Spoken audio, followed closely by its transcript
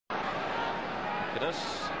Look at this.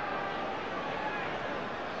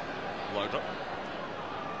 Laudrup.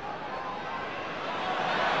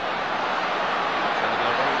 Trying to get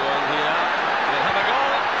a run going here. They'll have a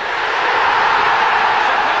goal.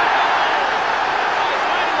 Superb goal! It's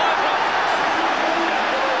Ryan Laudrup.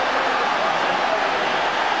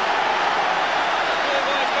 Really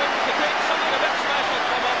was going to take something a bit special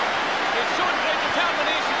from him. He's shown great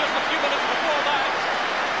determination just a few minutes before that.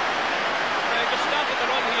 He just started the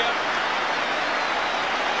run here.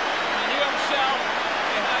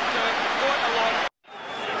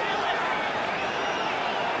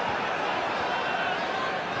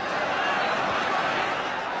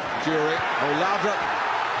 Laudrup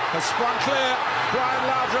has spun clear. Brian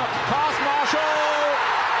Laudrup past Marshall,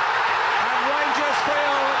 and Rangers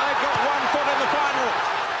feel they've got 1 foot in the final.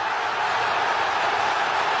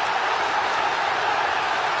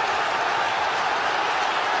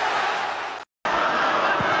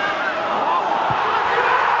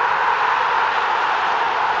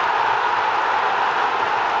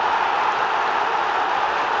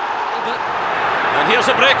 And here's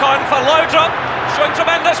a break on for Laudrup, showing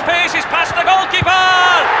tremendous pace. He's past the goalkeeper.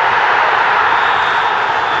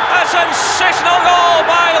 A sensational goal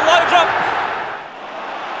by Laudrup.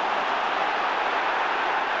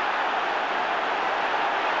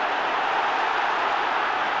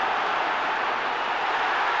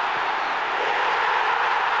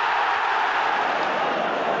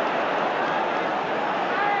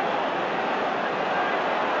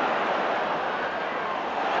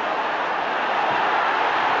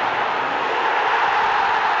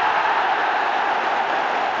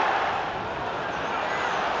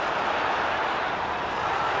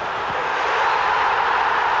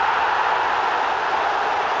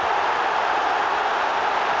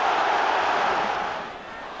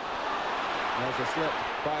 There's a slip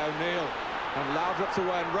by O'Neill, and Laudrup's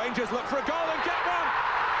away, and Rangers look for a goal and get one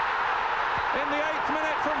in the 8th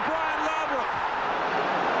minute from Brian Laudrup.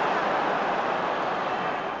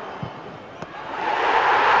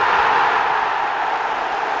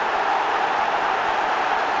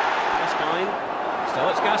 Gascoigne, still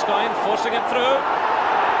it's Gascoigne, forcing it through.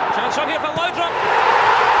 Chance on here for Laudrup.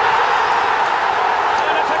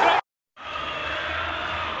 And it's a great...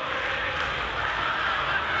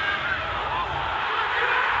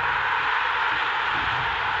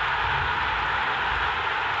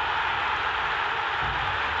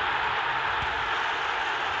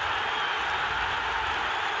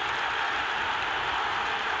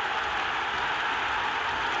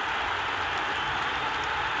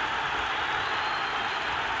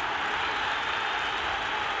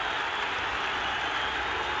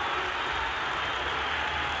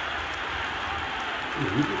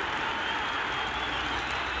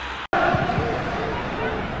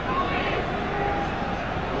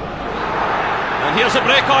 And here's a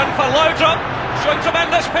break on for Laudrup, showing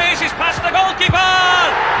tremendous pace. He's past the goalkeeper.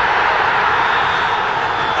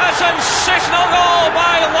 A sensational goal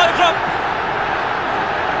by Laudrup.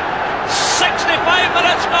 65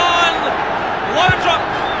 minutes gone. Laudrup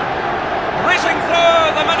racing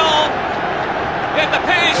through the middle. He had the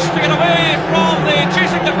pace to get away from the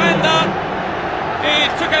chasing defender. He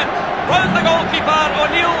took it round the goalkeeper.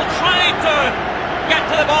 O'Neill tried to get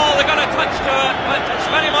to the ball, they got a touch to it, but it's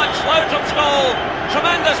very much Laudrup's goal.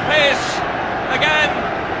 Tremendous pace. Again,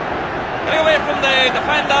 getting away from the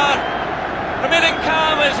defender, remaining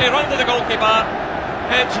calm as he rounded the goalkeeper.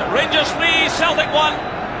 It's Rangers 3, Celtic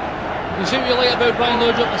 1. You see what you like about Brian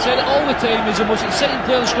Laudrup? I said it all the time, he's the most exciting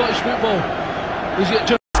player in Scottish football.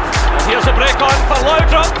 And here's a break on for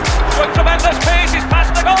Laudrup, showing tremendous pace. He's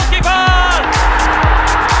past the goalkeeper.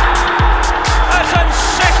 A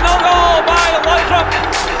sensational goal by Laudrup.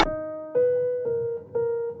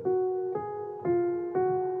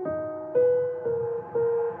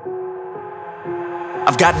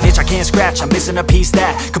 I've got an itch I can't scratch, I'm missing a piece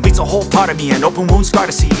that completes a whole part of me, an open wound scar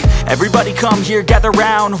to see. Everybody come here, gather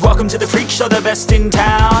round, welcome to the freak show, the best in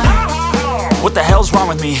town. What the hell's wrong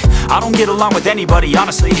with me? I don't get along with anybody,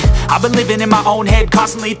 honestly. I've been living in my own head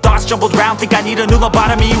constantly, thoughts jumbled around, think I need a new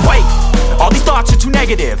lobotomy. Wait, all these thoughts are too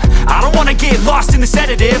negative, I don't wanna get lost in the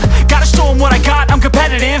sedative. Gotta show them what I got, I'm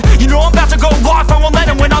competitive. You know I'm about to go off, I won't let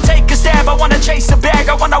them win, I'll take a stab. I wanna chase a bag,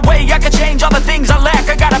 I wanna weigh, I can change all the things I lack.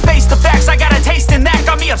 I gotta face the facts, I got a taste in that.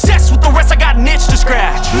 Got me obsessed with the rest, I got an itch to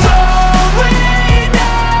scratch. No way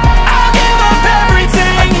now, I'll give up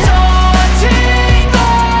everything.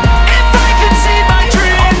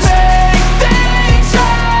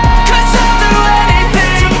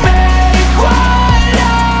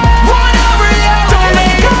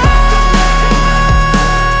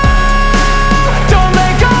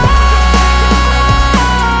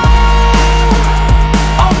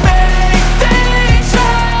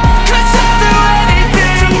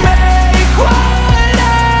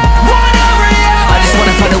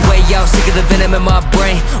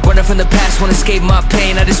 my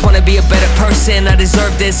pain. I just wanna be a better person, I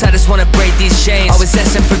deserve this, I just wanna break these chains. Always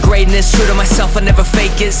asking for greatness, true to myself, I never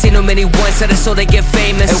fake it. Seen too many once that I so they get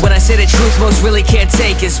famous. And when I say the truth, most really can't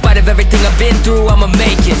take it. In spite of everything I've been through, I'ma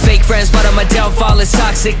make it. Fake friends, but on my downfall is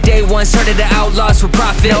toxic. Day one, started the outlaws for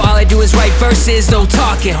profit. Now all I do is write verses, no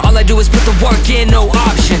talking. All I do is put the work in, no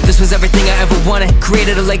option. This was everything I ever wanted,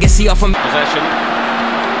 created a legacy off of possession.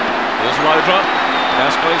 Here's Laudrup.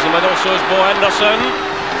 Gascoigne's in the middle, so is Bo Anderson.